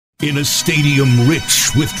In a stadium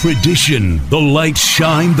rich with tradition, the lights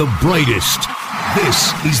shine the brightest.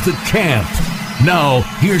 This is The Camp. Now,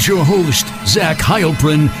 here's your host, Zach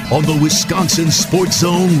Heilprin, on the Wisconsin Sports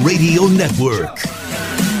Zone Radio Network.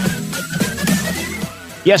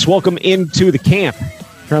 Yes, welcome into The Camp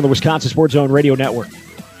here on the Wisconsin Sports Zone Radio Network.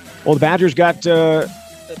 Well, the Badgers got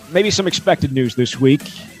maybe some expected news this week.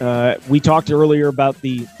 We talked earlier about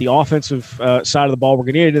the offensive side of the ball. We're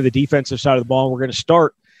going to get into the defensive side of the ball. We're going to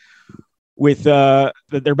start with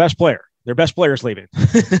their best player. Their best player is leaving.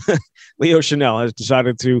 Leo Chenal has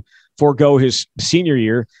decided to forego his senior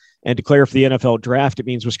year and declare for the NFL draft. It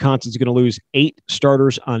means Wisconsin's going to lose 8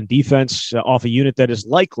 starters on defense off a unit that is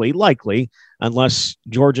likely, unless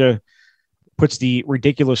Georgia puts the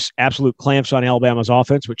ridiculous absolute clamps on Alabama's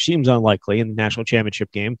offense, which seems unlikely in the national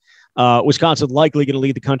championship game. Wisconsin likely going to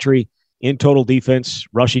lead the country in total defense,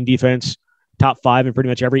 rushing defense, top 5 in pretty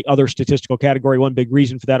much every other statistical category. One big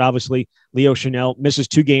reason for that, obviously, Leo Chenal misses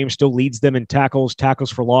 2 games, still leads them in tackles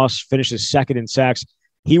for loss, finishes second in sacks.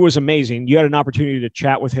 He was amazing. You had an opportunity to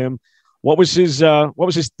chat with him. What was his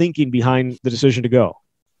thinking behind the decision to go?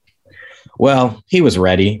 Well, he was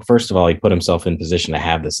ready. First of all, he put himself in position to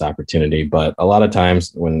have this opportunity. But a lot of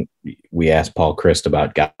times when we ask Paul Chryst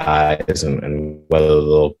about guys and whether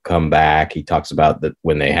they'll come back, he talks about that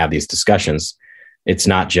when they have these discussions, it's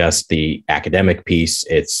not just the academic piece,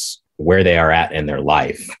 it's where they are at in their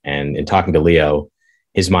life. And in talking to Leo,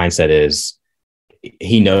 his mindset is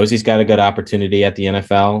he knows he's got a good opportunity at the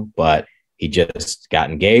NFL, but he just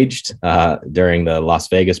got engaged during the Las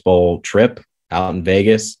Vegas Bowl trip out in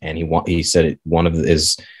Vegas. And he said one of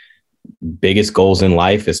his biggest goals in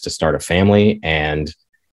life is to start a family. And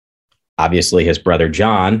obviously his brother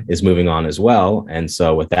John is moving on as well. And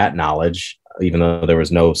so with that knowledge, even though there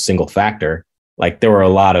was no single factor, like there were a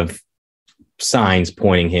lot of signs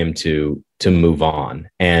pointing him to move on.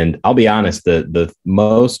 And I'll be honest, the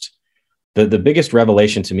biggest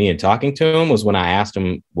revelation to me in talking to him was when I asked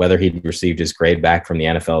him whether he'd received his grade back from the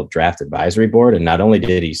NFL Draft Advisory Board. And not only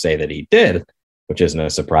did he say that he did, which isn't a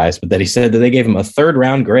surprise, but that he said that they gave him a 3rd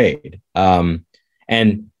round grade.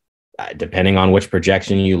 And depending on which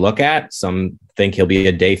projection you look at, some think he'll be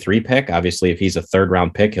a day 3 pick. Obviously, if he's a 3rd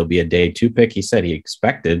round pick, he'll be a day 2 pick. He said he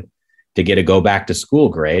expected to get a go back to school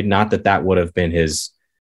grade. Not that that would have been his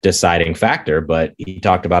deciding factor, but he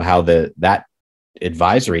talked about how that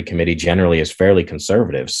advisory committee generally is fairly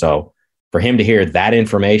conservative. So for him to hear that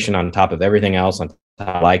information on top of everything else, on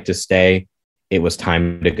top of like to stay, it was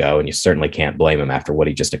time to go. And you certainly can't blame him after what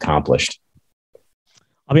he just accomplished.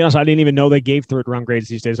 I'll be honest, I didn't even know they gave 3rd round grades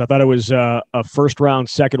these days. I thought it was a 1st round,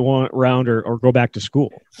 2nd round, or go back to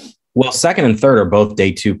school. Well, 2nd and 3rd are both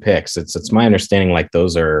day 2 picks. It's my understanding like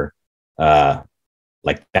those are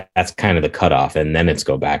that's kind of the cutoff, and then it's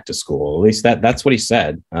go back to school. At least that's what he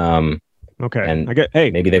said. Okay. And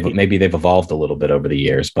maybe they've evolved a little bit over the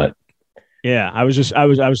years, but yeah, I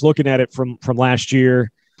was looking at it from last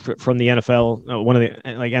year from the NFL, one of the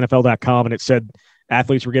NFL.com, and it said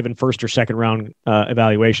athletes were given 1st or 2nd round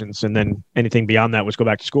evaluations, and then anything beyond that was go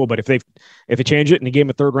back to school. But if they change it and they gave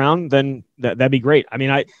him a 3rd round, then that'd be great. I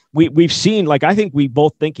mean, we've seen, like, I think we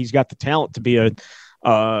both think he's got the talent to be a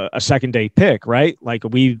 2nd day pick, right? Like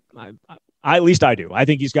at least I do. I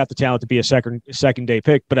think he's got the talent to be a second day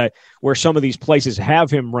pick, but where some of these places have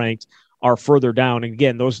him ranked are further down. And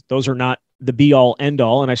again, those are not the be all end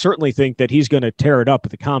all. And I certainly think that he's going to tear it up at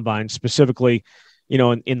the combine, specifically,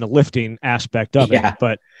 in the lifting aspect of it.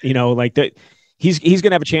 But like that, he's going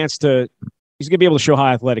to have a chance he's going to be able to show how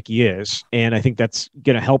athletic he is. And I think that's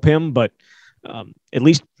going to help him. But at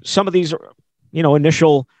least some of these,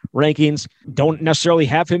 initial rankings don't necessarily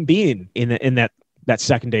have him being in that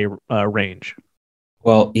 2nd day range.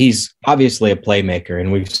 Well, he's obviously a playmaker,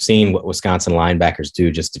 and we've seen what Wisconsin linebackers do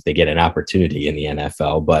just if they get an opportunity in the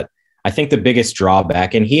NFL. But I think the biggest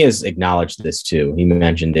drawback, and he has acknowledged this too, he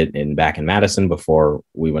mentioned it back in Madison before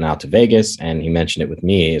we went out to Vegas, and he mentioned it with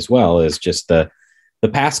me as well, is just the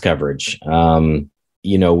pass coverage.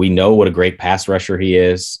 We know what a great pass rusher he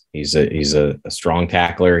is. He's a strong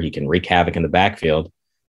tackler. He can wreak havoc in the backfield,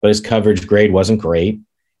 but his coverage grade wasn't great.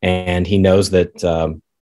 And he knows that,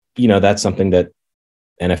 that's something that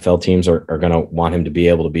NFL teams are going to want him to be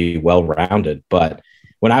able to be well-rounded. But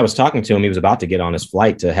when I was talking to him, he was about to get on his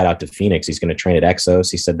flight to head out to Phoenix. He's going to train at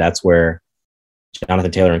Exos. He said that's where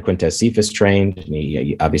Jonathan Taylor and Quintez Cephas trained. And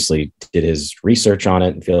he obviously did his research on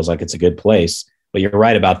it and feels like it's a good place. But you're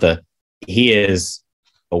right about he is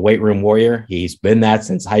a weight room warrior. He's been that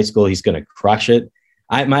since high school. He's going to crush it.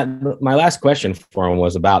 My last question for him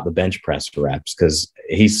was about the bench press reps, because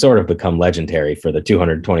he's sort of become legendary for the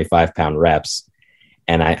 225-pound reps.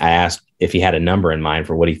 And I asked if he had a number in mind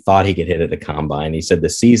for what he thought he could hit at the combine. He said the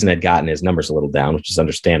season had gotten his numbers a little down, which is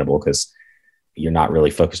understandable because you're not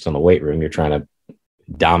really focused on the weight room. You're trying to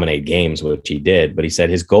dominate games, which he did. But he said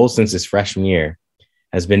his goal since his freshman year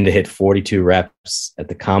has been to hit 42 reps at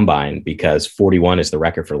the combine because 41 is the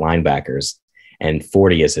record for linebackers and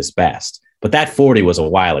 40 is his best. But that 40 was a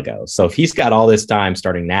while ago. So if he's got all this time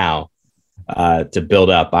starting now to build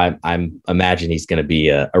up, I'm imagine he's going to be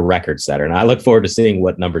a record setter. And I look forward to seeing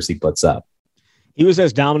what numbers he puts up. He was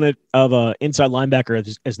as dominant of an inside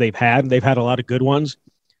linebacker as they've had. They've had a lot of good ones.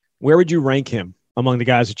 Where would you rank him among the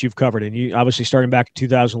guys that you've covered? And you obviously starting back in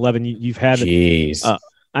 2011, you've had. Jeez.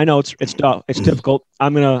 I know it's tough. It's difficult.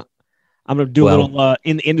 I'm gonna do a little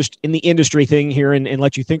in the industry thing here and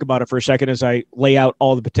let you think about it for a second as I lay out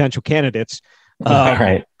all the potential candidates. All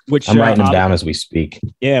right. Which I'm writing them down as we speak.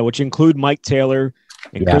 Yeah, which include Mike Taylor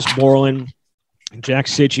and Chris Borland, and Jack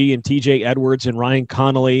Sitchie and TJ Edwards and Ryan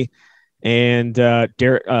Connolly and Derek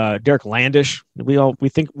Landish.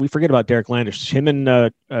 We forget about Derek Landish. Him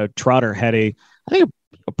and Trotter had a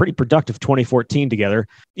pretty productive 2014 together.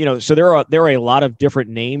 So there are a lot of different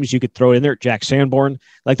names you could throw in there. Jack Sanborn,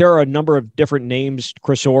 like there are a number of different names.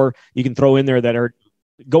 Chris Orr, you can throw in there that are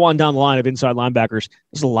go on down the line of inside linebackers.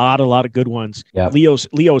 There's a lot of good ones. Yep.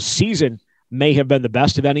 Leo's season may have been the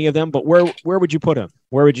best of any of them, but where would you put him?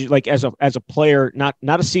 Where would you like as a player, not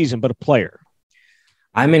a season, but a player?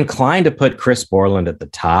 I'm inclined to put Chris Borland at the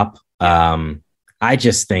top. I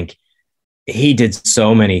just think he did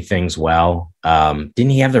so many things well.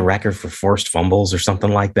 Didn't he have the record for forced fumbles or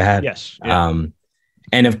something like that? Yes. Yeah.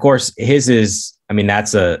 And of course his is,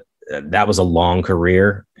 that was a long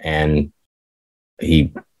career, and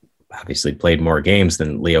he obviously played more games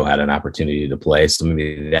than Leo had an opportunity to play. So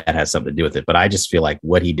maybe that has something to do with it. But I just feel like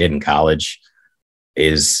what he did in college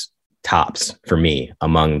is tops for me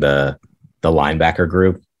among the linebacker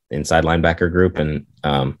group, inside linebacker group. And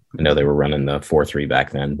I know they were running the 4-3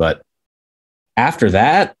 back then, but after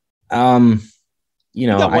that, I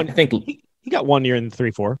think he got 1 year in the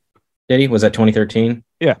 3-4. Did he? Was that 2013?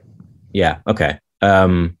 Yeah. Yeah. Okay.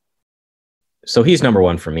 So he's number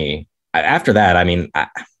one for me. After that,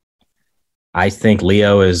 I think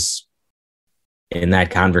Leo is in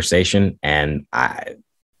that conversation, and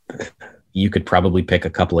you could probably pick a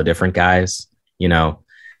couple of different guys.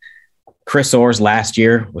 Chris Orr's last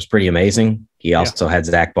year was pretty amazing. He also had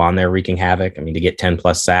Zach Bond there wreaking havoc. To get 10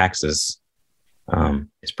 plus sacks is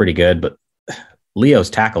pretty good, but Leo's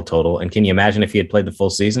tackle total, and can you imagine if he had played the full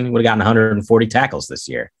season, he would have gotten 140 tackles this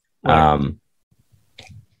year. Right.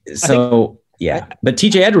 But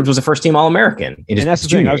TJ Edwards was a first team All-American in his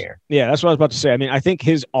junior year. Yeah, that's what I was about to say. I think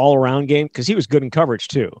his all-around game, because he was good in coverage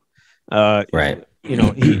too. Right.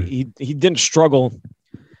 He didn't struggle.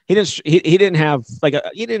 He didn't have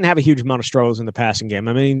a huge amount of struggles in the passing game.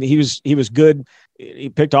 He was good. He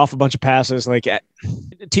picked off a bunch of passes. Like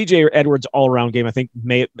TJ Edwards all-around game, I think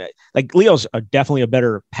Leo's definitely a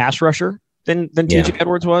better pass rusher than TJ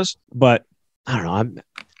Edwards was. But I don't know.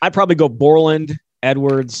 I'd probably go Borland,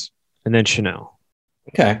 Edwards, and then Chanel.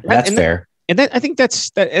 Okay, that's fair. And then I think that's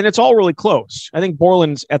that, and it's all really close. I think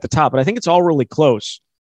Borland's at the top, but I think it's all really close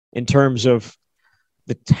in terms of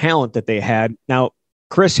the talent that they had. Now,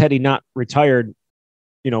 Chris, had he not retired,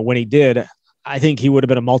 when he did, I think he would have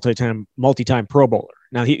been a multi-time Pro Bowler.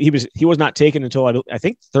 Now he was not taken until I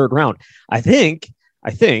think third round. I think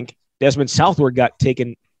Desmond Southward got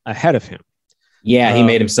taken ahead of him. Yeah, he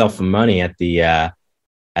made himself some money at the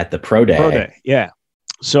Pro Day. Yeah.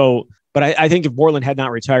 So, but I think if Borland had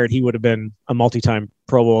not retired, he would have been a multi-time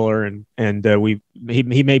Pro Bowler, and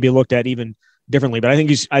he may be looked at even differently. But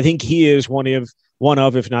I think he is one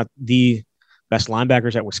of, if not the best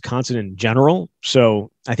linebackers at Wisconsin in general.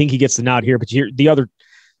 So I think he gets the nod here. But here,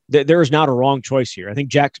 there is not a wrong choice here. I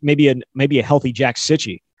think maybe a healthy Jack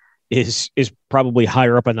Sitchie is probably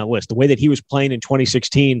higher up on that list. The way that he was playing in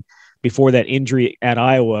 2016 before that injury at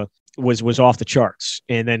Iowa was off the charts.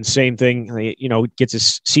 And then same thing, gets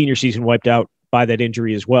his senior season wiped out by that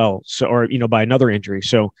injury as well. So, or, by another injury.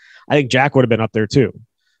 So I think Jack would have been up there too.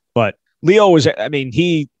 But Leo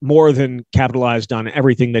he more than capitalized on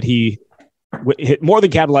everything that more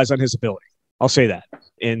than capitalized on his ability. I'll say that.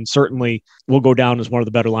 And certainly will go down as one of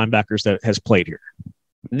the better linebackers that has played here.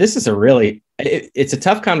 This is it's a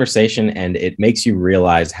tough conversation, and it makes you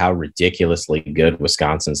realize how ridiculously good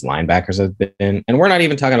Wisconsin's linebackers have been. And we're not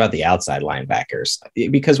even talking about the outside linebackers,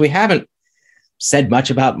 because we haven't said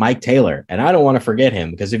much about Mike Taylor. And I don't want to forget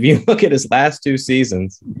him, because if you look at his last two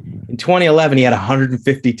seasons, in 2011, he had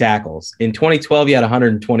 150 tackles. In 2012, he had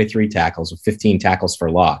 123 tackles with 15 tackles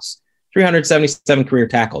for loss, 377 career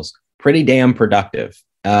tackles. Pretty damn productive.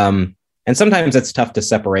 And sometimes it's tough to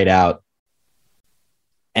separate out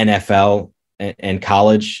NFL and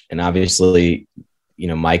college. And obviously,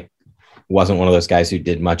 Mike wasn't one of those guys who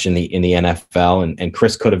did much in the NFL, and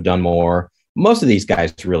Chris could have done more. Most of these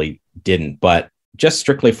guys really didn't, but just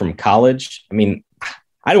strictly from college, I mean,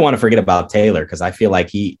 I don't want to forget about Taylor because I feel like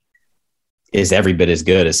he is every bit as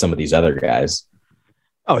good as some of these other guys.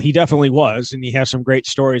 Oh, he definitely was, and he has some great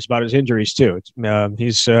stories about his injuries too.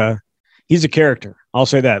 He's a character. I'll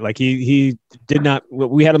say that. Like he did not.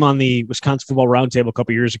 We had him on the Wisconsin Football Roundtable a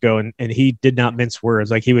couple years ago, and he did not mince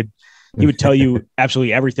words. Like he would tell you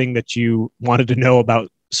absolutely everything that you wanted to know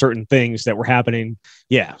about certain things that were happening.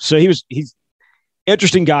 Yeah, so he's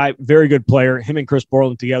interesting guy, very good player. Him and Chris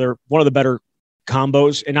Borland together, one of the better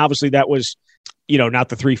combos, and obviously that was, not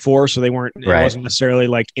the 3-4, so they weren't. Right. It wasn't necessarily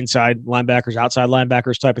like inside linebackers, outside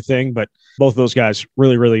linebackers type of thing, but both of those guys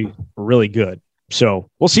really, really, really good. So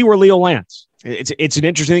we'll see where Leo lands. It's an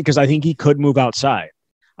interesting thing because I think he could move outside.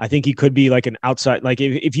 I think he could be like an outside. Like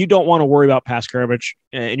if you don't want to worry about pass coverage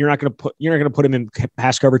and you're not going to put him in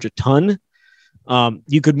pass coverage a ton,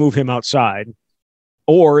 you could move him outside,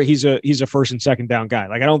 or he's a first and second down guy.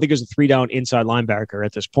 Like I don't think there's a 3-down inside linebacker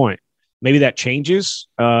at this point. Maybe that changes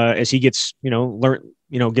as he gets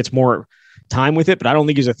gets more time with it. But I don't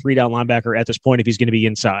think he's a 3-down linebacker at this point if he's going to be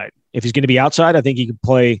inside. If he's going to be outside, I think he could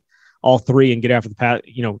play all three and get after the pass.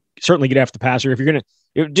 Certainly get after the passer. If you're going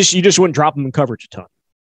to you just wouldn't drop him in coverage a ton.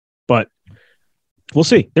 But we'll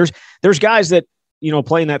see. There's guys that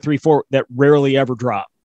play in that 3-4 that rarely ever drop,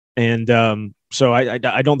 and so I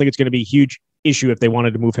don't think it's going to be a huge issue if they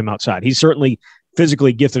wanted to move him outside. He's certainly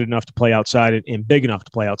physically gifted enough to play outside and big enough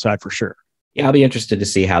to play outside for sure. Yeah, I'll be interested to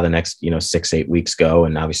see how the next 6-8 weeks go,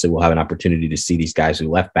 and obviously we'll have an opportunity to see these guys who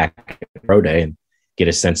left back at Pro Day and get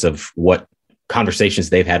a sense of what conversations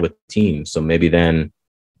they've had with teams. So maybe then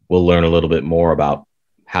we'll learn a little bit more about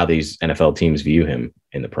how these NFL teams view him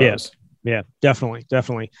in the pros. Yeah, definitely.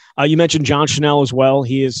 You mentioned John Chenal as well.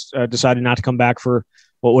 He has decided not to come back for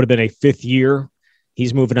what would have been a 5th year.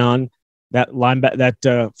 He's moving on.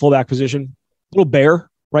 That fullback position, a little bare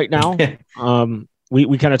right now.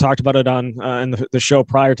 We kind of talked about it on in the show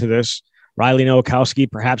prior to this. Riley Nowakowski,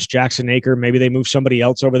 perhaps Jackson Aker. Maybe they move somebody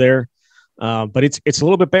else over there. But it's a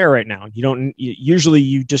little bit bare right now. Usually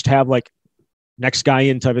you just have like next guy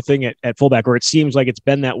in type of thing at fullback, or it seems like it's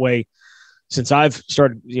been that way since I've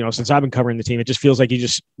started, since I've been covering the team. It just feels like you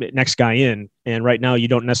just next guy in. And right now you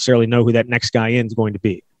don't necessarily know who that next guy in is going to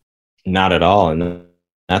be. Not at all. And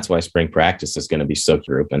that's why spring practice is going to be so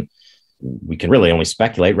group. And we can really only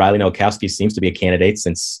speculate. Riley Nowakowski seems to be a candidate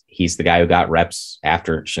since he's the guy who got reps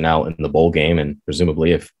after Chenal in the bowl game. And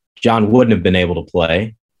presumably if John wouldn't have been able to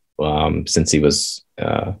play since he was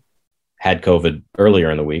had COVID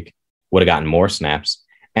earlier in the week, would have gotten more snaps.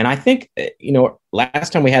 And I think,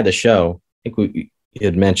 last time we had the show, I think we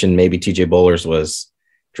had mentioned maybe TJ Bollers was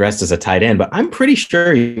dressed as a tight end, but I'm pretty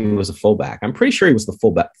sure he was a fullback. I'm pretty sure he was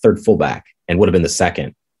the third fullback and would have been the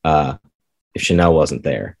second if Chenal wasn't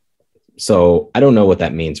there. So I don't know what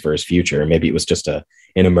that means for his future. Maybe it was just an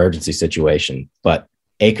emergency situation. But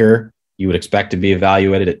Aker, you would expect to be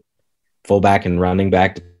evaluated at fullback and running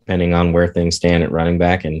back, depending on where things stand at running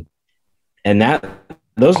back. And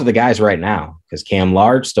those are the guys right now, because Cam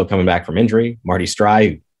Large still coming back from injury. Marty Stry,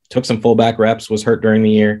 who took some fullback reps, was hurt during the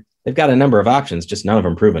year. They've got a number of options, just none of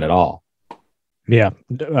them proven at all. Yeah,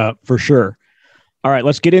 for sure. All right,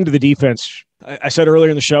 let's get into the defense. I said earlier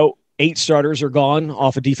in the show, 8 starters are gone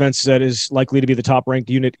off a defense that is likely to be the top-ranked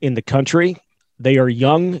unit in the country. They are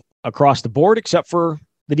young across the board, except for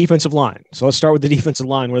the defensive line. So let's start with the defensive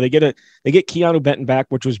line, where they get Keanu Benton back,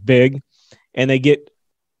 which was big, and they get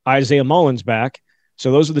Isaiah Mullins back.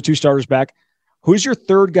 So those are the 2 starters back. Who's your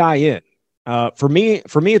third guy in? For me,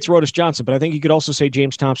 it's Rodas Johnson, but I think you could also say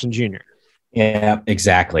James Thompson Jr. Yeah,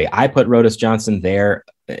 exactly. I put Rodas Johnson there.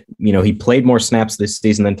 He played more snaps this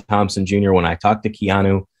season than Thompson Jr. When I talked to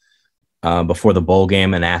Keanu before the bowl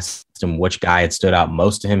game and asked him which guy had stood out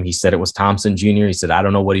most to him, he said it was Thompson Jr. He said, I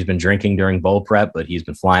don't know what he's been drinking during bowl prep, but he's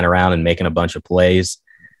been flying around and making a bunch of plays.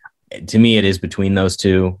 To me, it is between those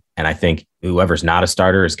two. And I think whoever's not a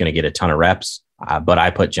starter is going to get a ton of reps. But I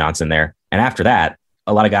put Johnson there. And after that,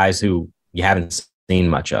 a lot of guys who you haven't seen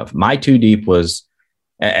much of. My 2 deep was,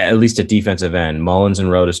 at least at defensive end, Mullins and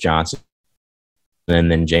Rodas Johnson, and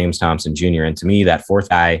then James Thompson Jr. And to me, that 4th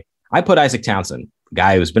guy, I put Isaac Townsend, a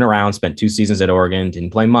guy who's been around, spent 2 seasons at Oregon,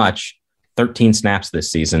 didn't play much, 13 snaps this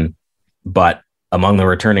season. But among the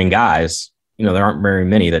returning guys, there aren't very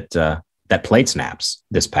many that played snaps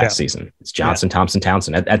this past season. It's Johnson, Thompson,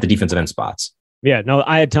 Townsend at the defensive end spots. Yeah, no,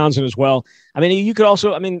 I had Townsend as well. You could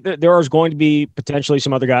also, there is going to be potentially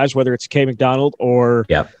some other guys, whether it's K. McDonald or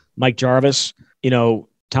Mike Jarvis,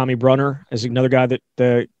 Tommy Brunner is another guy that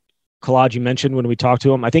the Kalaji mentioned when we talked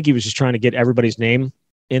to him. I think he was just trying to get everybody's name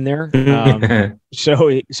in there. So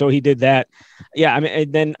he did that. Yeah. I mean,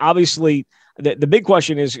 and then obviously the big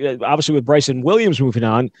question is obviously with Bryson Williams moving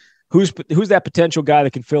on, who's that potential guy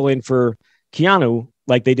that can fill in for Keanu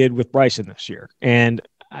like they did with Bryson this year? And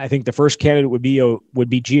I think the first candidate would be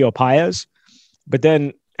Gio Paez. But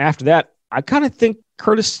then after that, I kind of think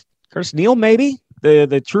Curtis Neal, maybe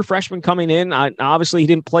the true freshman coming in. Obviously, he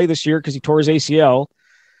didn't play this year because he tore his ACL,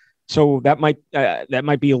 so that might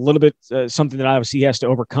be a little bit something that obviously he has to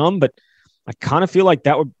overcome. But I kind of feel like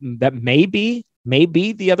that may be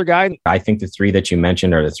the otother guy. I think the three that you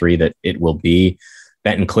mentioned are the three that it will be.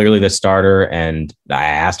 Benton clearly the starter, and I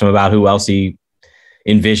asked him about who else he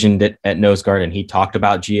envisioned at nose guard, and he talked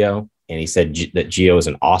about Gio, and he said that Gio is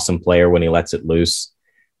an awesome player when he lets it loose.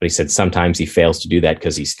 But he said sometimes he fails to do that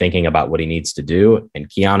because he's thinking about what he needs to do. And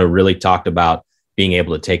Keanu really talked about being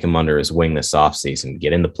able to take him under his wing this offseason,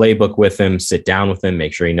 get in the playbook with him, sit down with him,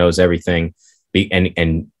 make sure he knows everything.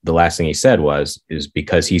 And the last thing he said is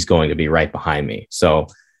because he's going to be right behind me. So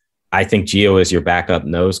I think Gio is your backup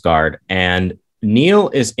nose guard. And Neal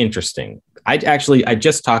is interesting. I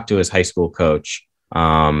just talked to his high school coach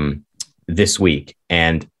this week,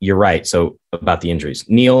 and you're right. So about the injuries,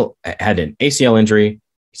 Neal had an ACL injury.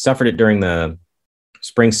 He suffered it during the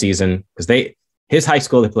spring season because his high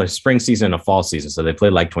school, they play a spring season and a fall season. So they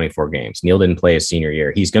played like 24 games. Neal didn't play his senior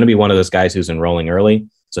year. He's going to be one of those guys who's enrolling early.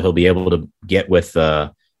 So he'll be able to get with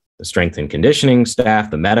the strength and conditioning staff,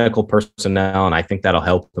 the medical personnel. And I think that'll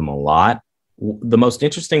help him a lot. The most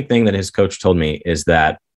interesting thing that his coach told me is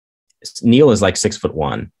that Neal is like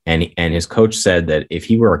 6'1", and his coach said that if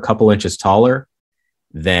he were a couple inches taller,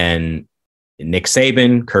 then Nick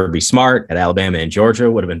Saban, Kirby Smart at Alabama and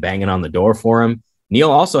Georgia would have been banging on the door for him.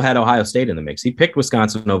 Neal also had Ohio State in the mix. He picked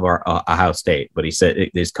Wisconsin over Ohio State, but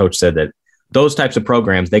his coach said that those types of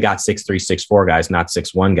programs, they got 6'3", 6'4" guys, not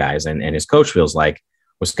 6'1" guys. And his coach feels like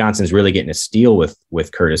Wisconsin's really getting a steal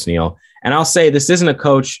with Curtis Neal. And I'll say this isn't a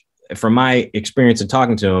coach, from my experience in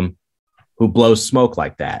talking to him, who blows smoke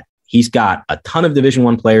like that. He's got a ton of Division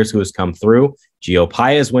I players who has come through. Gio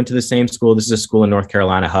Paez went to the same school. This is a school in North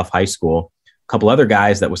Carolina, Huff High School. A couple other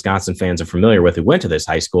guys that Wisconsin fans are familiar with who went to this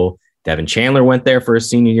high school. Devin Chandler went there for his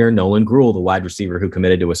senior year. Nolan Gruel, the wide receiver who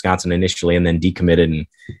committed to Wisconsin initially and then decommitted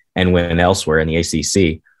and went elsewhere in the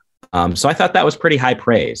ACC. So I thought that was pretty high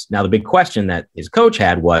praise. Now, the big question that his coach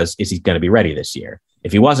had was, is he going to be ready this year?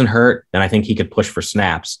 If he wasn't hurt, then I think he could push for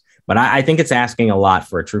snaps. But I think it's asking a lot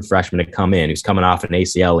for a true freshman to come in who's coming off an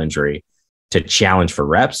ACL injury to challenge for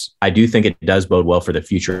reps. I do think it does bode well for the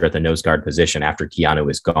future at the nose guard position after Keanu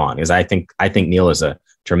is gone, because I think Neal is a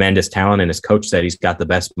tremendous talent, and his coach said he's got the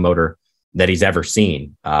best motor that he's ever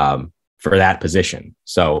seen for that position.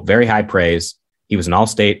 So very high praise. He was an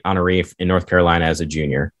all-state honoree in North Carolina as a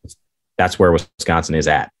junior. That's where Wisconsin is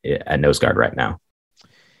at nose guard right now.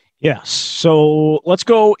 Yes. So let's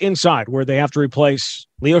go inside where they have to replace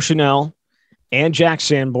Leo Chanel and Jack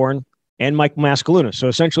Sanborn and Mike Mascalunas. So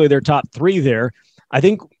essentially their top three there. I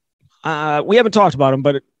think we haven't talked about them,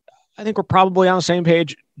 but I think we're probably on the same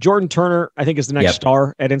page. Jordan Turner, I think, is the next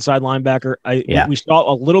star at inside linebacker. We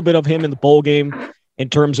saw a little bit of him in the bowl game in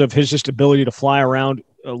terms of his just ability to fly around.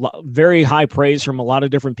 Very high praise from a lot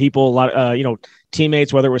of different people, a lot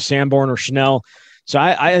teammates, whether it was Sanborn or Chanel. So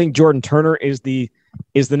I think Jordan Turner is the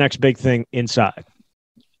next big thing inside.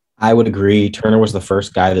 I would agree. Turner was the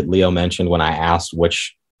first guy that Leo mentioned when I asked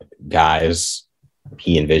which guys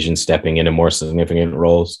he envisioned stepping into more significant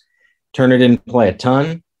roles. Turner didn't play a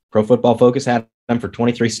ton. Pro Football Focus had him for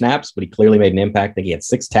 23 snaps, but he clearly made an impact. I think he had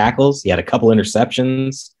 6 tackles. He had a couple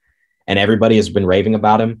interceptions, and everybody has been raving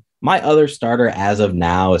about him. My other starter as of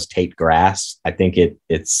now is Tate Grass. I think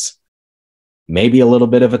it's maybe a little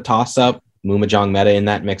bit of a toss-up. Muma Jong-Meta in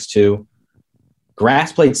that mix too.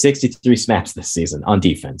 Grass played 63 snaps this season on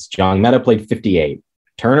defense. Jong-Meta played 58.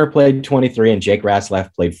 Turner played 23, and Jake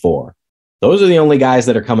Ratzlaff played 4. Those are the only guys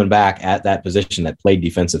that are coming back at that position that played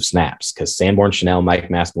defensive snaps, because Sanborn, Chanel, Mike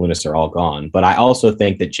Mascalunas are all gone. But I also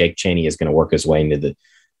think that Jake Chaney is going to work his way into the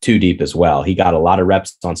 2 deep as well. He got a lot of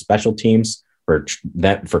reps on special teams.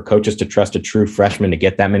 For coaches to trust a true freshman to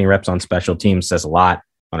get that many reps on special teams says a lot.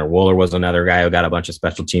 Hunter Wooler was another guy who got a bunch of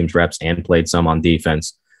special teams reps and played some on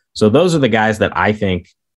defense. So those are the guys that I think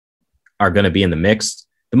are going to be in the mix.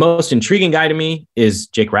 The most intriguing guy to me is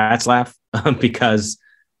Jake Ratzlaff because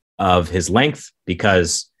of his length,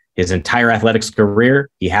 because his entire athletics career,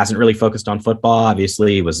 he hasn't really focused on football.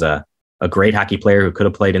 Obviously, he was a great hockey player who could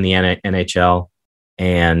have played in the NHL.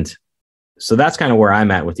 And so that's kind of where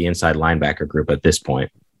I'm at with the inside linebacker group at this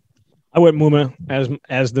point. I went Muma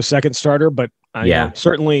as the second starter, but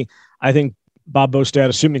certainly I think Bob Bostad,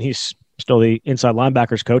 assuming he's still the inside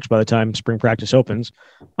linebackers coach by the time spring practice opens,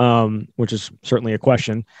 which is certainly a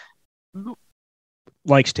question,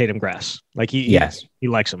 likes Tatum Grass. Like he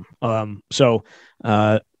likes him. So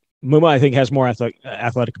Muma, I think, has more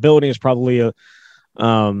athletic ability, is probably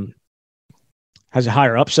has a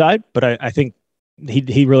higher upside, but I think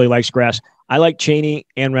he really likes Grass. I like Chaney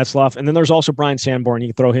and Retzloff, and then there's also Brian Sanborn. You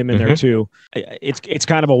can throw him in there too. It's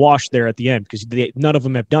kind of a wash there at the end because none of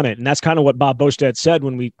them have done it, and that's kind of what Bob Bostad said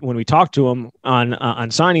when we talked to him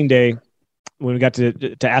on signing day, when we got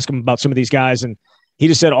to ask him about some of these guys, and he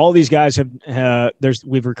just said all these guys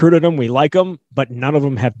we've recruited them, we like them, but none of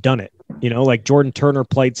them have done it. Like Jordan Turner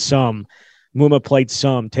played some, Muma played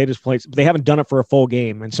some, Tatum's played, but they haven't done it for a full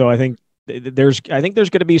game, and so I think there's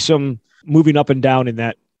going to be some moving up and down in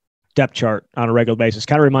that depth chart on a regular basis.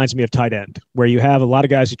 Kind of reminds me of tight end, where you have a lot of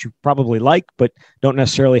guys that you probably like, but don't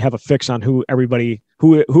necessarily have a fix on who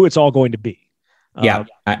it's all going to be. I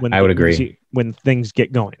would agree. When things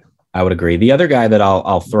get going, I would agree. The other guy that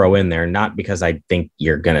I'll throw in there, not because I think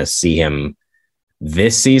you're going to see him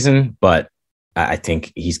this season, but I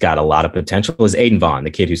think he's got a lot of potential, is Aiden Vaughn,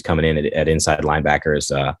 the kid who's coming in at inside linebacker, is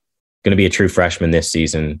going to be a true freshman this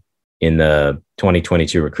season in the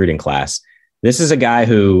 2022 recruiting class. This is a guy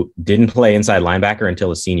who didn't play inside linebacker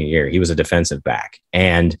until his senior year. He was a defensive back.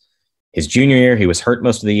 And his junior year, he was hurt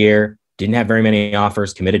most of the year, didn't have very many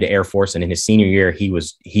offers, committed to Air Force. And in his senior year,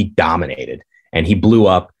 he dominated and he blew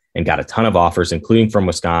up and got a ton of offers, including from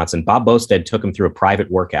Wisconsin. Bob Bostad took him through a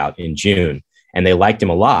private workout in June, and they liked him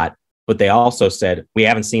a lot. But they also said, we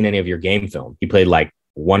haven't seen any of your game film. He played like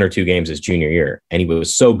 1 or 2 games his junior year, and he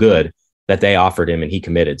was so good that they offered him and he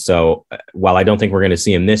committed. So while I don't think we're going to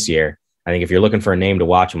see him this year, I think if you're looking for a name to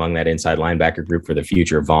watch among that inside linebacker group for the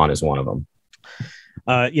future, Vaughn is one of them.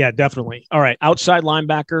 Yeah, definitely. All right. Outside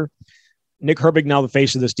linebacker, Nick Herbig, now the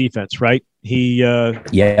face of this defense, right? He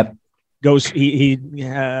goes, he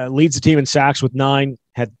leads the team in sacks with 9,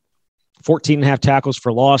 had 14 and a half tackles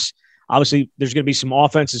for loss. Obviously, there's going to be some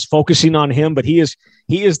offenses focusing on him, but he is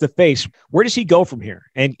the face. Where does he go from here?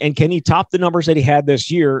 And can he top the numbers that he had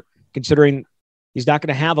this year, considering he's not going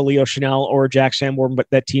to have a Leo Chanel or a Jack Sanborn, but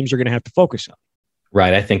that teams are going to have to focus on?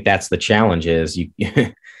 Right. I think that's the challenge is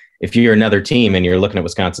if you're another team and you're looking at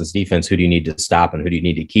Wisconsin's defense, who do you need to stop and who do you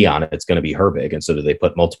need to key on? It's going to be Herbig. And so do they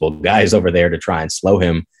put multiple guys over there to try and slow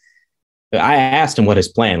him? I asked him what his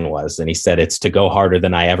plan was, and he said it's to go harder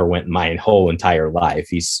than I ever went in my whole entire life.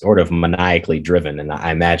 He's sort of maniacally driven, and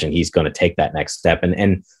I imagine he's going to take that next step.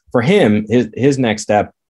 And for him, his next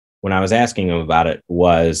step, when I was asking him about it,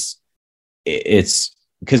 was it's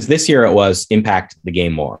because this year it was impact the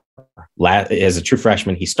game more. As a true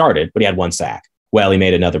freshman, he started, but he had 1 sack. Well, he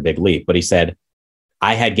made another big leap, but he said,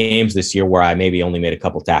 I had games this year where I maybe only made a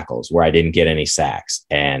couple tackles, where I didn't get any sacks.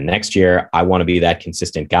 And next year, I want to be that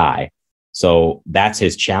consistent guy. So that's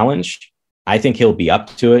his challenge. I think he'll be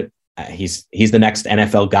up to it. He's the next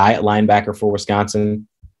NFL guy at linebacker for Wisconsin.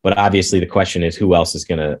 But obviously the question is, who else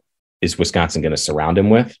is Wisconsin going to surround him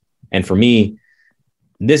with? And for me,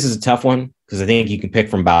 this is a tough one because I think you can pick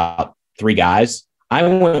from about 3 guys. I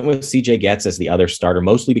went with CJ Getz as the other starter,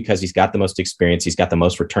 mostly because he's got the most experience. He's got the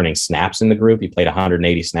most returning snaps in the group. He played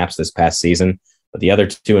 180 snaps this past season. But the other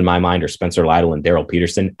 2 in my mind are Spencer Lytle and Daryl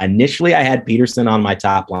Peterson. Initially, I had Peterson on my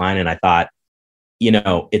top line, and I thought,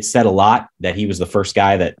 it said a lot that he was the first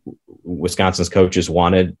guy that Wisconsin's coaches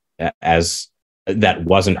wanted as that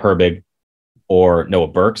wasn't Herbig or Noah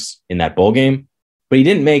Burks in that bowl game. But he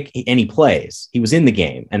didn't make any plays. He was in the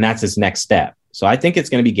game, and that's his next step. So I think it's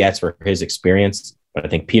going to be Getz for his experience, but I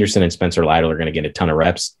think Peterson and Spencer Lytle are going to get a ton of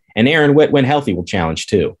reps. And Aaron Witt, when healthy, will challenge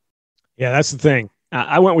too. Yeah, that's the thing.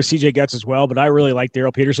 I went with CJ Getz as well, but I really like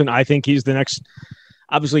Daryl Peterson. I think he's the next.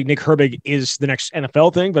 Obviously, Nick Herbig is the next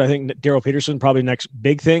NFL thing, but I think Daryl Peterson probably the next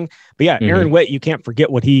big thing. But yeah, Aaron Witt, you can't forget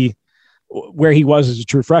where he was as a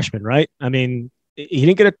true freshman, right? I mean, he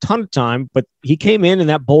didn't get a ton of time, but he came in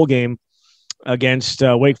that bowl game against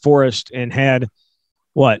Wake Forest and had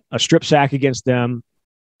a strip sack against them.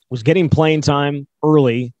 Was getting playing time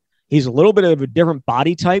early. He's a little bit of a different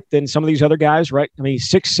body type than some of these other guys, right? I mean, he's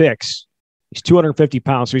 6'6". He's 250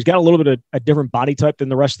 pounds, so he's got a little bit of a different body type than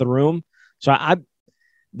the rest of the room. So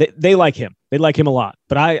they like him. They like him a lot.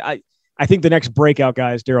 But I think the next breakout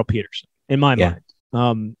guy is Daryl Peterson, in my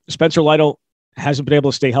mind. Spencer Lytle hasn't been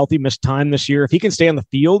able to stay healthy, missed time this year. If he can stay on the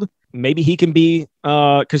field, maybe he can be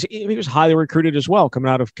because he was highly recruited as well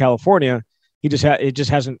coming out of California. It just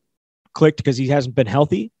hasn't clicked because he hasn't been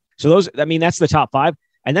healthy. So that's the top 5.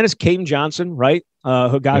 And then it's Caden Johnson, right?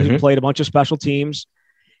 A guy who played a bunch of special teams.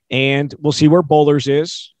 And we'll see where Bowlers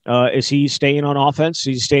is. Is he staying on offense? Is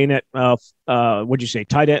he staying at, what'd you say,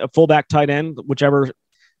 tight end, fullback, tight end, whichever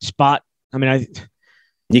spot? I mean,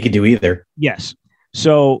 you could do either. Yes.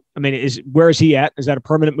 So, I mean, where is he at? Is that a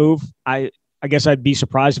permanent move? I guess I'd be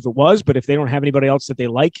surprised if it was, but if they don't have anybody else that they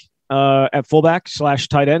like at fullback /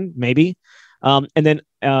 tight end, maybe. And then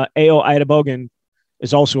Ao Adebayogun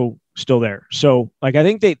is also still there. So, like, I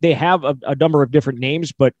think they have a number of different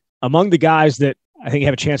names, but among the guys that I think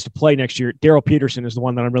have a chance to play next year, Daryl Peterson is the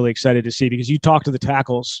one that I'm really excited to see, because you talk to the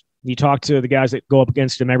tackles, you talk to the guys that go up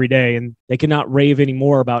against him every day, and they cannot rave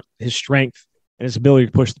anymore about his strength and his ability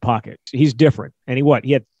to push the pocket. He's different. And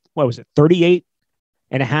he had 38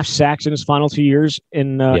 and a half sacks in his final 2 years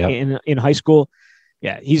in high school.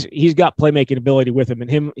 Yeah, he's got playmaking ability with him,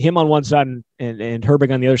 and him on one side and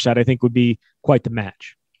Herbig on the other side, I think would be quite the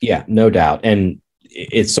match. Yeah, no doubt. And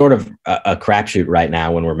it's sort of a crapshoot right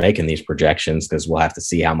now when we're making these projections, because we'll have to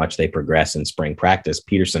see how much they progress in spring practice.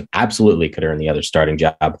 Peterson absolutely could earn the other starting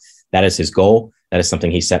job. That is his goal. That is something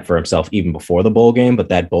he set for himself even before the bowl game, but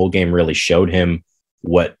that bowl game really showed him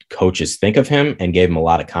what coaches think of him and gave him a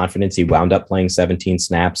lot of confidence. He wound up playing 17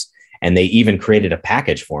 snaps, and they even created a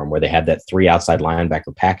package for him where they had that 3 outside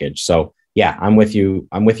linebacker package. So yeah, I'm with you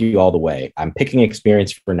all the way. I'm picking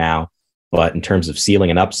experience for now, but in terms of ceiling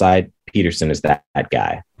and upside, Peterson is that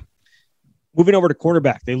guy. Moving over to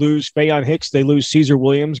cornerback, they lose Faion Hicks, they lose Caesar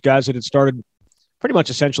Williams, guys that had started pretty much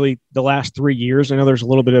essentially the last 3 years. I know there's a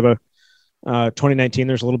little bit of a 2019,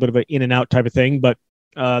 there's a little bit of an in and out type of thing, but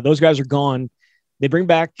those guys are gone. They bring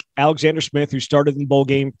back Alexander Smith, who started in the bowl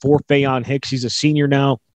game for Faion Hicks. He's a senior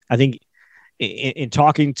now. I think in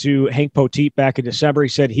talking to Hank Poteet back in December, he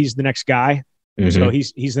said he's the next guy. Mm-hmm. So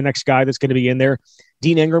he's the next guy that's going to be in there.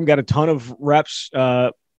 Dean Ingram got a ton of reps,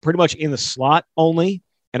 pretty much in the slot only,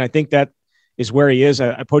 and I think that is where he is.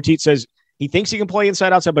 Poteet says he thinks he can play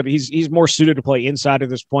inside, outside, but he's more suited to play inside at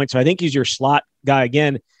this point. So I think he's your slot guy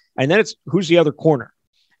again. And then it's who's the other corner?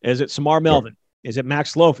 Is it Samar Melvin? Is it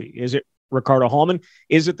Max Lofi? Is it Ricardo Hallman?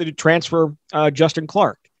 Is it the transfer Justin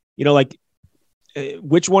Clark? You know, like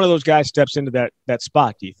which one of those guys steps into that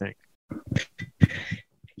spot, do you think?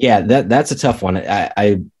 Yeah, that's a tough one.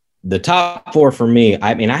 The top 4 for me,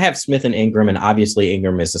 I mean, I have Smith and Ingram, and obviously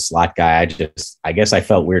Ingram is a slot guy. I guess I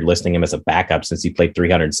felt weird listing him as a backup since he played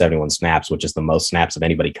 371 snaps, which is the most snaps of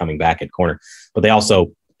anybody coming back at corner. But they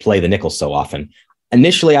also play the nickel so often.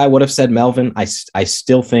 Initially, I would have said Melvin. I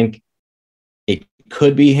still think it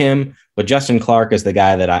could be him, but Justin Clark is the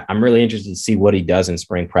guy that I'm really interested to see what he does in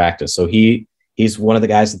spring practice. So he's one of the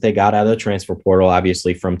guys that they got out of the transfer portal,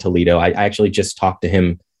 obviously from Toledo. I actually just talked to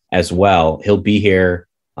him as well. He'll be here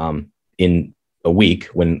in a week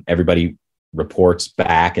when everybody reports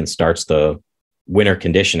back and starts the winter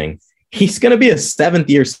conditioning. He's going to be a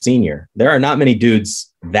 7th-year senior. There are not many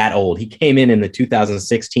dudes that old. He came in the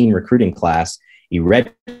 2016 recruiting class. He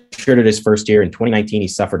redshirted his first year. In 2019, he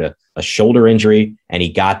suffered a shoulder injury, and he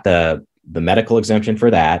got the medical exemption for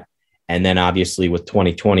that. And then obviously with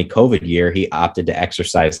 2020 COVID year, he opted to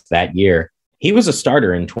exercise that year. He was a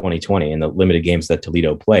starter in 2020 in the limited games that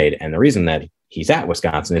Toledo played. And the reason that he's at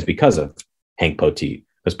Wisconsin is because of Hank Poteet.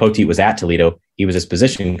 Because Poteet was at Toledo. He was his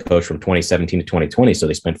position coach from 2017 to 2020. So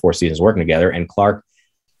they spent 4 seasons working together. And Clark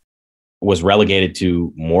was relegated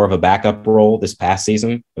to more of a backup role this past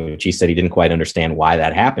season, which he said he didn't quite understand why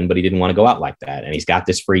that happened, but he didn't want to go out like that. And he's got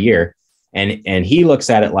this free year. And he looks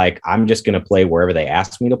at it like, I'm just going to play wherever they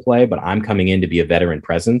ask me to play, but I'm coming in to be a veteran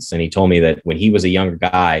presence. And he told me that when he was a younger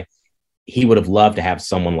guy, he would have loved to have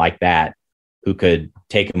someone like that who could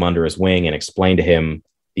take him under his wing and explain to him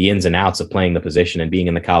the ins and outs of playing the position and being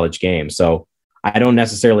in the college game. So I don't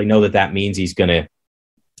necessarily know that means he's going to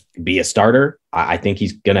be a starter. I think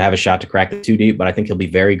he's going to have a shot to crack the 2 deep, but I think he'll be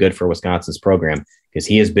very good for Wisconsin's program because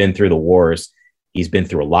he has been through the wars. He's been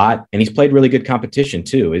through a lot, and he's played really good competition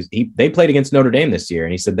too. They played against Notre Dame this year,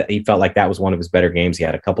 and he said that he felt like that was one of his better games. He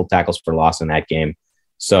had a couple tackles for loss in that game.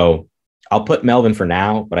 So I'll put Melvin for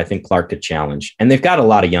now, but I think Clark could challenge. And they've got a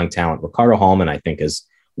lot of young talent. Ricardo Hallman, I think, is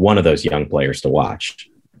one of those young players to watch.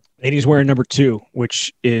 And he's wearing number 2,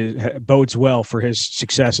 which bodes well for his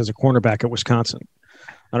success as a cornerback at Wisconsin.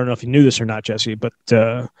 I don't know if you knew this or not, Jesse, but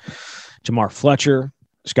Jamar Fletcher,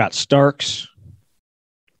 Scott Starks,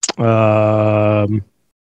 there's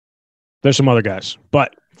some other guys,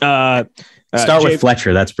 but start with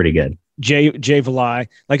Fletcher. That's pretty good. Jay Valai.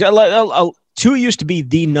 Like Tua used to be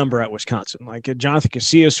the number at Wisconsin. Like Jonathan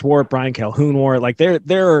Casillas wore it, Brian Calhoun wore it. Like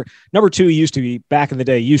they're number 2 used to be back in the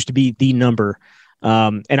day. Used to be the number,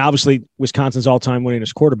 and obviously Wisconsin's all-time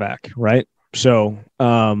winningest quarterback, right? So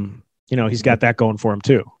he's got that going for him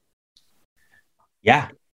too. Yeah.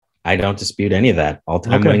 I don't dispute any of that.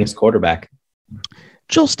 All-time winningest quarterback.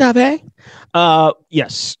 Joel Stave.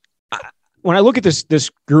 Yes. When I look at this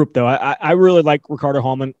group, though, I really like Ricardo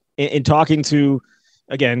Hallman. In talking to,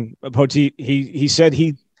 again, Poteet, he said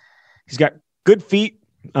he's got good feet,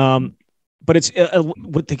 but it's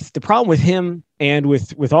with the problem with him and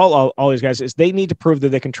with all these guys is they need to prove that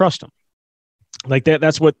they can trust him. Like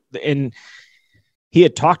that's what, and he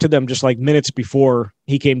had talked to them just like minutes before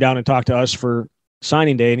he came down and talked to us for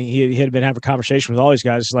signing day, and he had been having a conversation with all these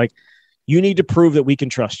guys. Like, you need to prove that we can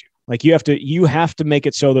trust you. Like, you have to make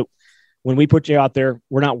it so that when we put you out there,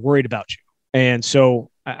 we're not worried about you. And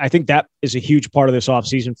so I think that is a huge part of this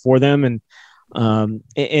offseason for them. And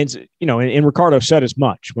Ricardo said as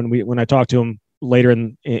much when I talked to him later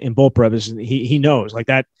in bull prep, is he knows like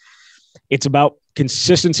that it's about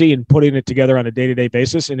consistency and putting it together on a day-to-day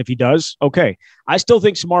basis. And if he does, okay. I still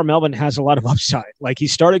think Samar Melvin has a lot of upside. Like, he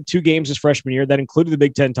started 2 games his freshman year. That included the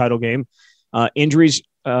Big Ten title game. Injuries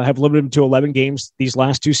have limited him to 11 games these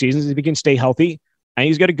last 2 seasons. If he can stay healthy, and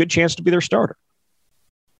he's got a good chance to be their starter.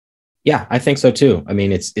 Yeah, I think so too. I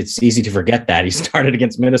mean, it's easy to forget that he started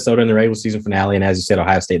against Minnesota in the regular season finale, and as you said,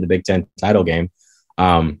 Ohio State in the Big Ten title game.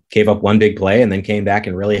 Gave up one big play and then came back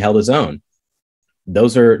and really held his own.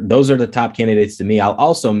 Those are the top candidates to me. I'll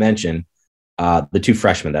also mention the 2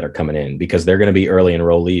 freshmen that are coming in, because they're going to be early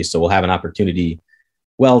enrollees, so we'll have an opportunity,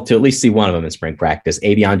 to at least see one of them in spring practice.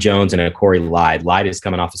 Avion Jones and Corey Lyde. Lyde is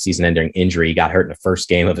coming off a season-ending injury. He got hurt in the first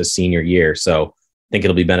game of his senior year, so I think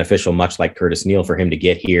it'll be beneficial, much like Curtis Neal, for him to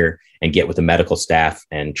get here and get with the medical staff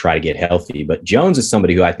and try to get healthy. But Jones is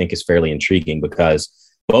somebody who I think is fairly intriguing, because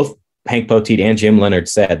both Hank Poteet and Jim Leonhard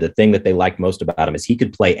said the thing that they liked most about him is he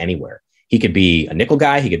could play anywhere. He could be a nickel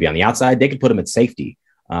guy. He could be on the outside. They could put him at safety.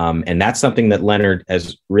 And that's something that Leonhard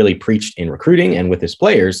has really preached in recruiting and with his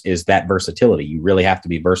players, is that versatility. You really have to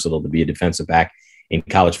be versatile to be a defensive back in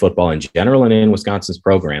college football in general and in Wisconsin's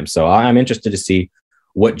program. So I'm interested to see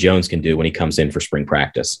what Jones can do when he comes in for spring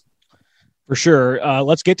practice. For sure.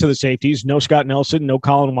 Let's get to the safeties. No Scott Nelson, no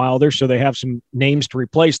Colin Wilder, so they have some names to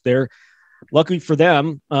replace there. Luckily for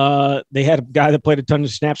them, they had a guy that played a ton of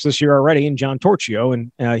snaps this year already, in John Torchio,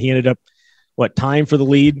 and he ended up tying for the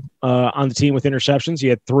lead on the team with interceptions. He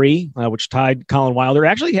had 3, which tied Colin Wilder.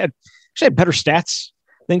 Actually had better stats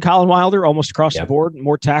than Colin Wilder almost across the board.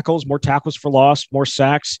 More tackles for loss, more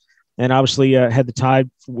sacks, and obviously had the tie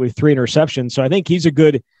with 3 interceptions. So I think he's a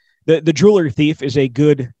good. The jewelry thief is a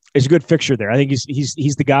good fixture there. I think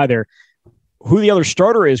he's the guy there. Who the other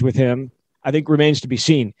starter is with him, I think, remains to be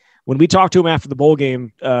seen. When we talked to him after the bowl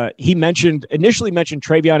game, he initially mentioned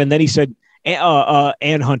Travion, and then he said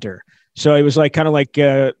and Hunter. So it was like kind of like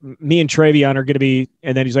me and Travion are going to be,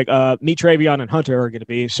 and then he's like me, Travion, and Hunter are going to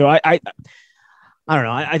be. So I don't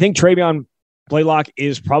know. I think Travion Blaylock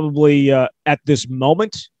is probably at this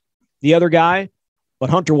moment the other guy, but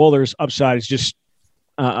Hunter Wohler's upside is just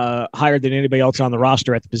higher than anybody else on the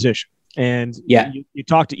roster at the position. And you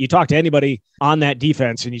talk to anybody on that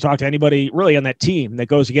defense, and you talk to anybody really on that team that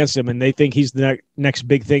goes against him, and they think he's the next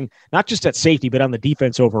big thing, not just at safety, but on the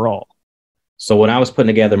defense overall. So when I was putting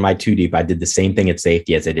together my 2 deep, I did the same thing at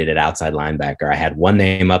safety as I did at outside linebacker. I had one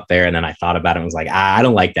name up there, and then I thought about it and was like, I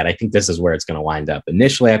don't like that. I think this is where it's going to wind up.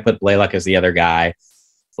 Initially, I put Blaylock as the other guy.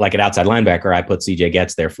 Like at outside linebacker, I put CJ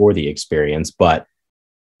Getz there for the experience, but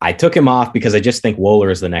I took him off because I just think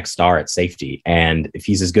Wohler is the next star at safety. And if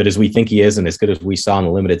he's as good as we think he is and as good as we saw in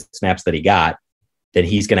the limited snaps that he got, then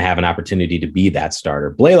he's going to have an opportunity to be that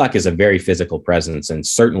starter. Blaylock is a very physical presence and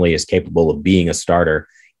certainly is capable of being a starter.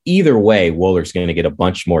 Either way, Wohler's going to get a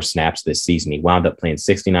bunch more snaps this season. He wound up playing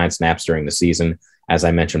 69 snaps during the season. As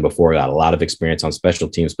I mentioned before, he got a lot of experience on special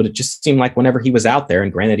teams, but it just seemed like whenever he was out there,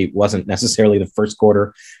 and granted, he wasn't necessarily the first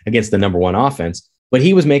quarter against the number 1 offense, but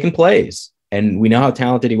he was making plays. And we know how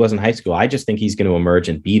talented he was in high school. I just think he's going to emerge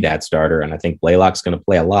and be that starter. And I think Blaylock's going to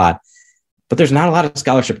play a lot, but there's not a lot of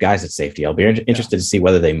scholarship guys at safety. I'll be interested to see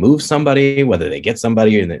whether they move somebody, whether they get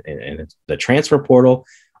somebody in the transfer portal.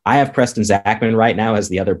 I have Preston Zachman right now as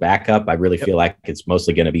the other backup. I really feel like it's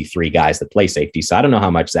mostly going to be 3 guys that play safety. So I don't know how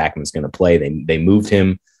much Zachman's going to play. They moved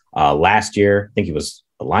him last year. I think he was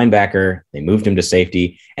a linebacker. They moved him to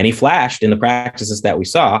safety, and he flashed in the practices that we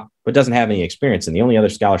saw, but doesn't have any experience. And the only other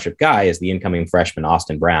scholarship guy is the incoming freshman,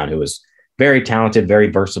 Austin Brown, who is very talented, very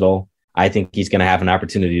versatile. I think he's going to have an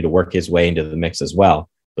opportunity to work his way into the mix as well.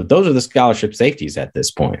 But those are the scholarship safeties at this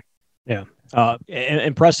point. Yeah.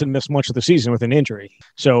 And Preston missed much of the season with an injury.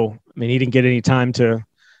 So, I mean, he didn't get any time to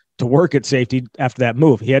work at safety after that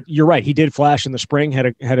move. You're right. He did flash in the spring, had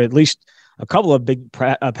at least a couple of big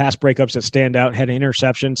pass breakups that stand out, had an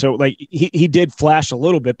interception. So, like, he did flash a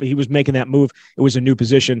little bit, but he was making that move. It was a new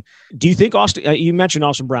position. Do you think Austin, you mentioned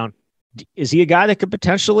Austin Brown, is he a guy that could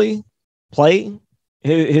potentially play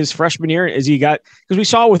his freshman year? Is he got, because we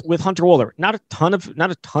saw with Hunter Wohler, not a ton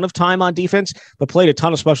of time on defense, but played a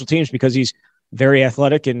ton of special teams because he's very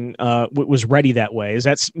athletic and was ready that way. Is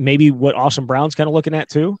that maybe what Austin Brown's kind of looking at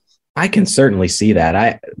too? I can certainly see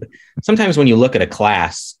that. Sometimes when you look at a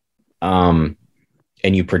class and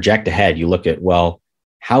you project ahead, you look at, well,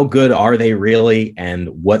 how good are they really? And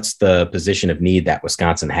what's the position of need that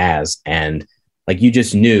Wisconsin has? And like, you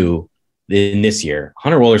just knew in this year,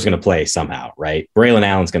 Hunter Wohler's going to play somehow, right? Braylon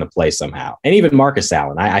Allen's going to play somehow. And even Marcus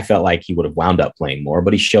Allen, I felt like he would have wound up playing more,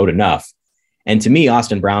 but he showed enough. And to me,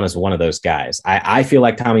 Austin Brown is one of those guys. I feel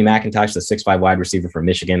like Tommy McIntosh, the 6'5" wide receiver from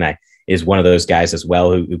Michigan, is one of those guys as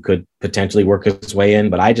well who could potentially work his way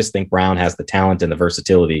in. But I just think Brown has the talent and the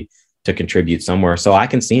versatility to contribute somewhere. So I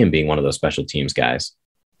can see him being one of those special teams guys.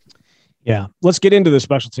 Yeah, let's get into the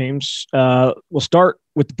special teams. We'll start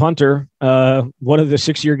with the punter. One of the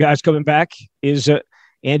 6-year guys coming back is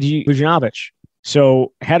Andy Vujanovic.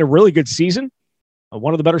 So had a really good season,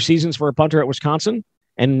 one of the better seasons for a punter at Wisconsin,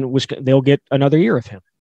 and they'll get another year of him.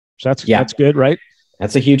 So that's good, right?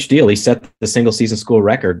 That's a huge deal. He set the single season school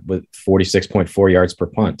record with 46.4 yards per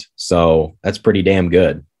punt. So that's pretty damn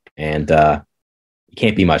good. And it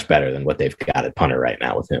can't be much better than what they've got at punter right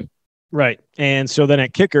now with him. Right. And so then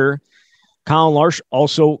at kicker, Colin Larsh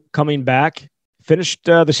also coming back, finished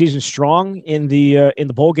the season strong in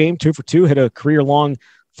the bowl game, 2 for 2, hit a career-long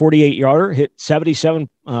 48-yarder, hit 77%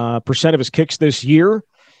 of his kicks this year.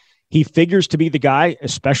 He figures to be the guy,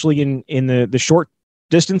 especially in the short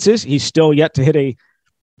distances. He's still yet to hit a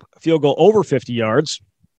field goal over 50 yards.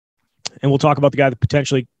 And we'll talk about the guy that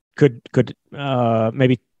potentially could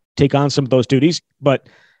maybe take on some of those duties. But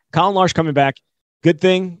Colin Larsh coming back, good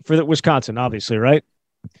thing for the Wisconsin, obviously, right?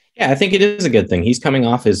 Yeah, I think it is a good thing. He's coming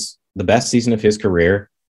off the best season of his career,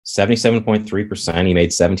 77.3%. He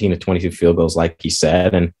made 17 to 22 field goals, like he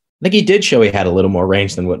said. And I think he did show he had a little more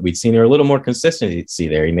range than what we'd seen, or a little more consistency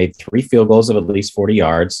there. He made 3 field goals of at least 40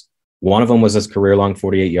 yards. One of them was his career-long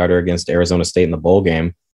 48-yarder against Arizona State in the bowl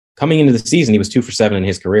game. Coming into the season, he was 2 for 7 in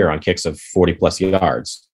his career on kicks of 40-plus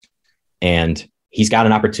yards. And he's got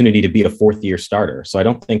an opportunity to be a fourth-year starter. So I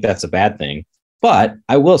don't think that's a bad thing. But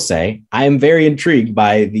I will say I am very intrigued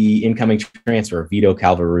by the incoming transfer, Vito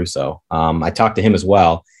Calvaruso. I talked to him as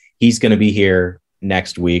well. He's going to be here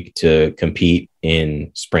next week to compete in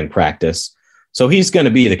spring practice. So he's going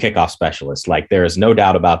to be the kickoff specialist. Like, there is no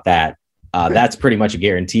doubt about that. That's pretty much a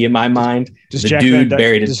guarantee in my mind. Does Jack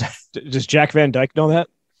Van Dyke know that?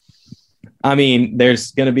 I mean,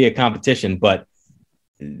 there's going to be a competition, but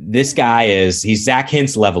this guy he's Zach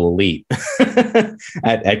Hintz level elite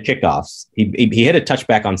at kickoffs. He hit a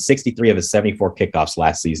touchback on 63 of his 74 kickoffs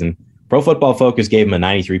last season. Pro Football Focus gave him a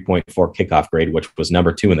 93.4 kickoff grade, which was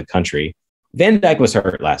number 2 in the country. Van Dyke was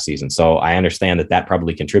hurt last season, so I understand that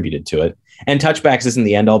probably contributed to it. And touchbacks isn't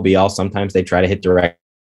the end all be all. Sometimes they try to hit direct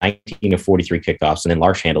 19 of 43 kickoffs, and then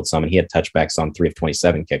Larsh handled some, and he had touchbacks on 3 of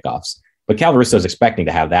 27 kickoffs. But Calvaruso is expecting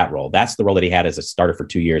to have that role. That's the role that he had as a starter for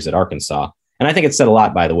 2 years at Arkansas. And I think it said a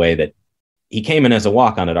lot, by the way, that he came in as a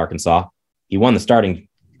walk-on at Arkansas. He won the starting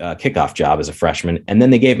kickoff job as a freshman, and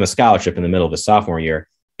then they gave him a scholarship in the middle of his sophomore year.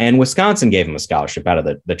 And Wisconsin gave him a scholarship out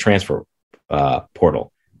of the transfer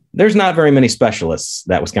portal. There's not very many specialists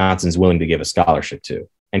that Wisconsin's willing to give a scholarship to.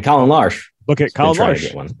 And Colin Larsh. Look at Colin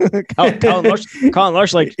Larsh. Colin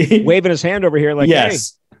Larsh, like waving his hand over here, like,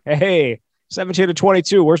 yes. Hey, 17 to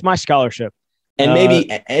 22. Where's my scholarship? And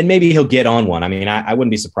maybe he'll get on one. I mean, I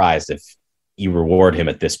wouldn't be surprised if you reward him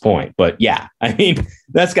at this point. But yeah, I mean,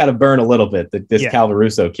 that's got to burn a little bit that this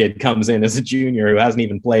Calvaruso kid comes in as a junior who hasn't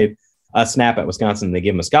even played a snap at Wisconsin, and they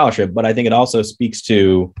give him a scholarship. But I think it also speaks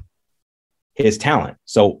to his talent.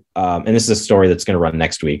 So, and this is a story that's going to run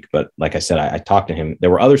next week. But like I said, I talked to him. There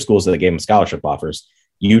were other schools that gave him scholarship offers: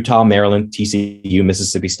 Utah, Maryland, TCU,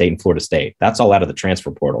 Mississippi State, and Florida State. That's all out of the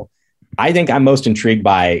transfer portal. I think I'm most intrigued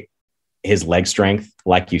by his leg strength.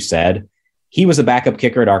 Like you said, he was a backup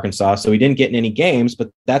kicker at Arkansas, so he didn't get in any games,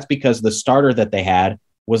 but that's because the starter that they had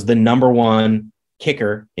was the number 1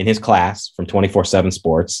 kicker in his class from 24/7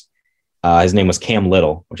 Sports. His name was Cam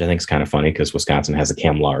Little, which I think is kind of funny because Wisconsin has a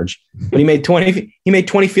Cam Large. But he made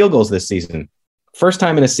 20 field goals this season. First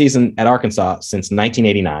time in a season at Arkansas since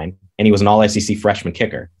 1989, and he was an all-SEC freshman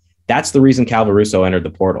kicker. That's the reason Calvaruso entered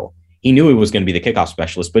the portal. He knew he was going to be the kickoff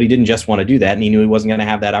specialist, but he didn't just want to do that, and he knew he wasn't going to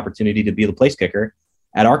have that opportunity to be the place kicker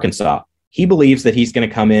at Arkansas. He believes that he's going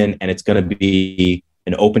to come in and it's going to be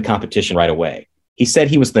an open competition right away. He said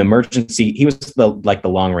he was the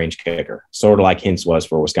long range kicker, sort of like Hintz was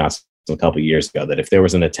for Wisconsin a couple of years ago, that if there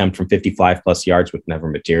was an attempt from 55 plus yards which never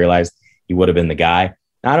materialized, he would have been the guy.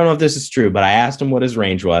 Now, I don't know if this is true, but I asked him what his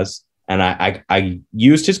range was, and I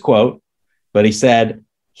used his quote, but he said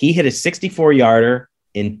he hit a 64-yarder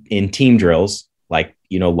in team drills, like,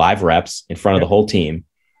 live reps in front of the whole team.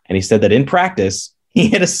 And he said that in practice, he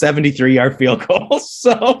hit a 73-yard field goal.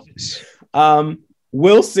 So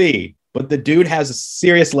we'll see. But the dude has a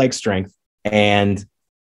serious leg strength, and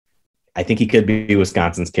I think he could be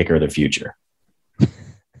Wisconsin's kicker of the future.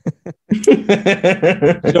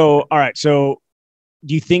 So, all right. So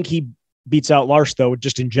do you think he beats out Larsh, though,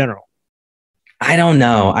 just in general? I don't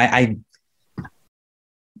know. I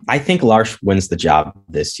think Larsh wins the job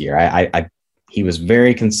this year. He was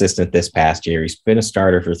very consistent this past year. He's been a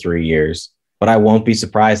starter for 3 years, but I won't be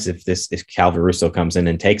surprised if Calvin Russo comes in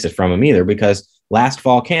and takes it from him either, because last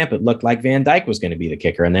fall camp, it looked like Van Dyke was going to be the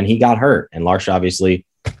kicker, and then he got hurt, and Larsh obviously,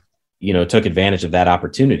 took advantage of that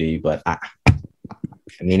opportunity. But I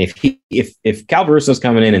mean, if Calvin Russo's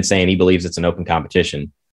coming in and saying he believes it's an open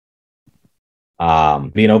competition,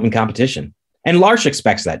 be an open competition. And Larsh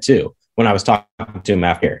expects that too. When I was talking to him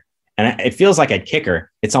after, and it feels like at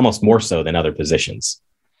kicker, it's almost more so than other positions.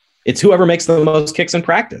 It's whoever makes the most kicks in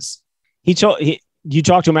practice. You talked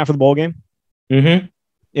to him after the bowl game? Mm-hmm.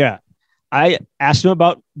 Yeah. I asked him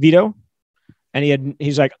about Vito, and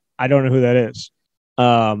he's like, I don't know who that is.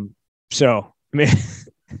 So, I mean,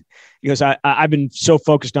 he goes, I've been so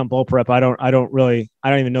focused on bowl prep. I don't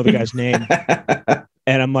even know the guy's name.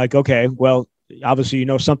 And I'm like, okay, well, obviously you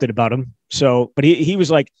know something about him. So, but he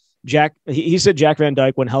was like, he said Jack Van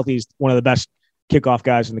Dyke, when healthy, is one of the best kickoff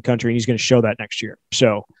guys in the country, and he's going to show that next year.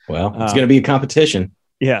 So, well, it's going to be a competition.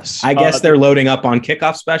 Yes. I guess they're loading up on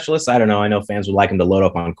kickoff specialists. I don't know. I know fans would like them to load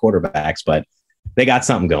up on quarterbacks, but they got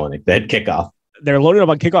something going. They had kickoff. They're loaded up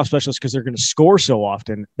on kickoff specialists because they're going to score so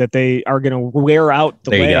often that they are going to wear out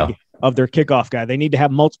the leg of their kickoff guy. They need to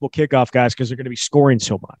have multiple kickoff guys because they're going to be scoring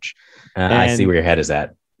so much. I see where your head is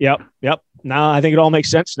at. Yep. Now I think it all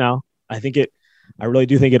makes sense now. I really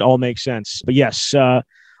do think it all makes sense. But yes. All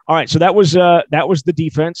right. So that was the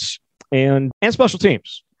defense and special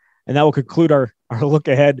teams. And that will conclude our look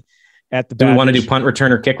ahead at the. Do we want to do punt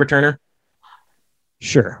returner, kick returner?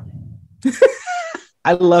 Sure.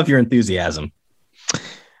 I love your enthusiasm.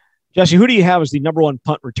 Jesse, who do you have as the number one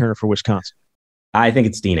punt returner for Wisconsin? I think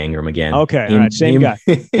it's Dean Ingram again. Okay, all right, same guy.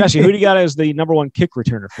 Jesse, who do you got as the number one kick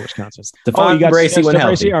returner for Wisconsin? Stephon Bracey when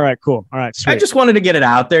healthy. All right, cool. All right, sweet. I just wanted to get it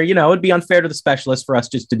out there. It'd be unfair to the specialists for us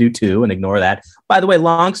just to do two and ignore that. By the way,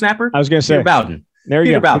 long snapper. I was going to say Peter Bowden. There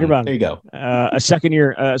you go. Peter Bowden. There you go. A second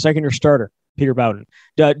year starter, Peter Bowden.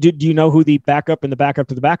 Do you know who the backup and the backup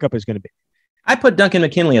to the backup is going to be? I put Duncan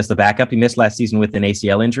McKinley as the backup. He missed last season with an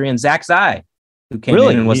ACL injury, and Zach Zai, who came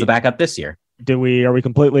in and was the backup this year. Are we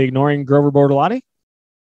completely ignoring Grover Bortolotti?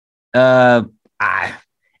 I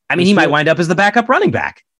mean, he might wind up as the backup running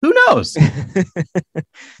back. Who knows?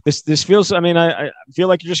 This feels. I mean, I feel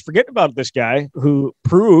like you're just forgetting about this guy who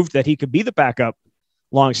proved that he could be the backup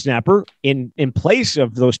long snapper in place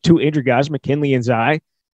of those two injured guys, McKinley and Zai,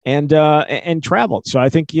 and traveled. So I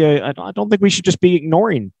think I don't think we should just be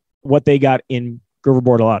ignoring what they got in Grover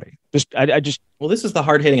Bortolotti. Well, this is the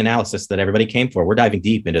hard-hitting analysis that everybody came for. We're diving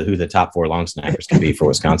deep into who the top four long snappers can be for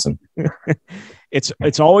Wisconsin. It's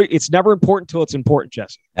never important till it's important,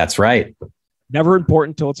 Jesse. That's right. Never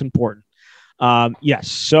important till it's important. Yes.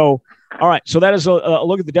 So, all right. So that is a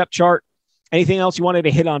look at the depth chart. Anything else you wanted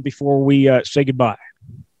to hit on before we say goodbye?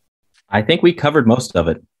 I think we covered most of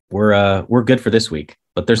it. We're good for this week,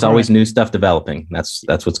 but there's always new stuff developing. That's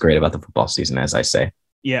what's great about the football season, as I say.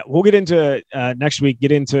 Yeah, we'll get into next week.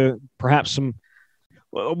 Get into perhaps some.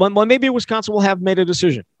 Well, maybe Wisconsin will have made a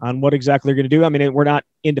decision on what exactly they're going to do. I mean, we're not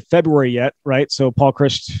into February yet, right? So Paul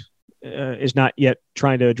Chryst is not yet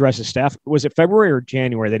trying to address his staff. Was it February or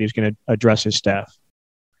January that he was going to address his staff?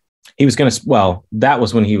 He was going to. Well, that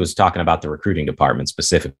was when he was talking about the recruiting department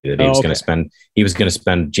specifically. That he was going to spend. He was going to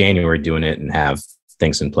spend January doing it and have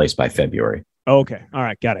things in place by February. Okay, all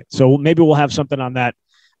right, got it. So maybe we'll have something on that,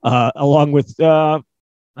 along with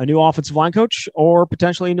a new offensive line coach, or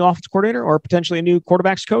potentially a new offensive coordinator, or potentially a new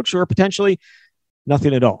quarterbacks coach, or potentially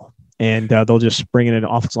nothing at all. And they'll just bring in an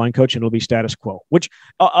offensive line coach, and it'll be status quo. Which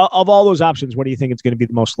of all those options, what do you think is going to be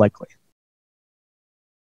the most likely?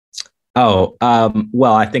 Well,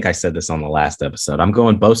 I think I said this on the last episode. I'm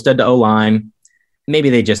going Bosted to O-line. Maybe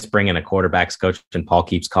they just bring in a quarterbacks coach and Paul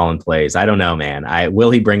keeps calling plays. I don't know, man.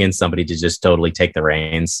 Will he bring in somebody to just totally take the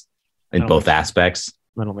reins in both aspects?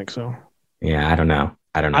 I don't think so. Yeah, I don't know.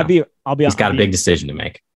 He's got a big decision to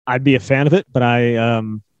make. I'd be a fan of it, but I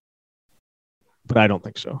don't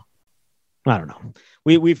think so. I don't know.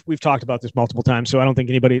 We've talked about this multiple times, so I don't think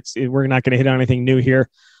we're not going to hit on anything new here.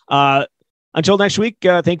 Until next week,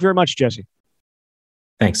 thank you very much, Jesse.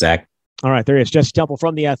 Thanks, Zach. All right, there he is. Jesse Temple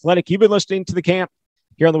from The Athletic. You've been listening to The Camp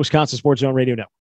here on the Wisconsin Sports Zone Radio Network.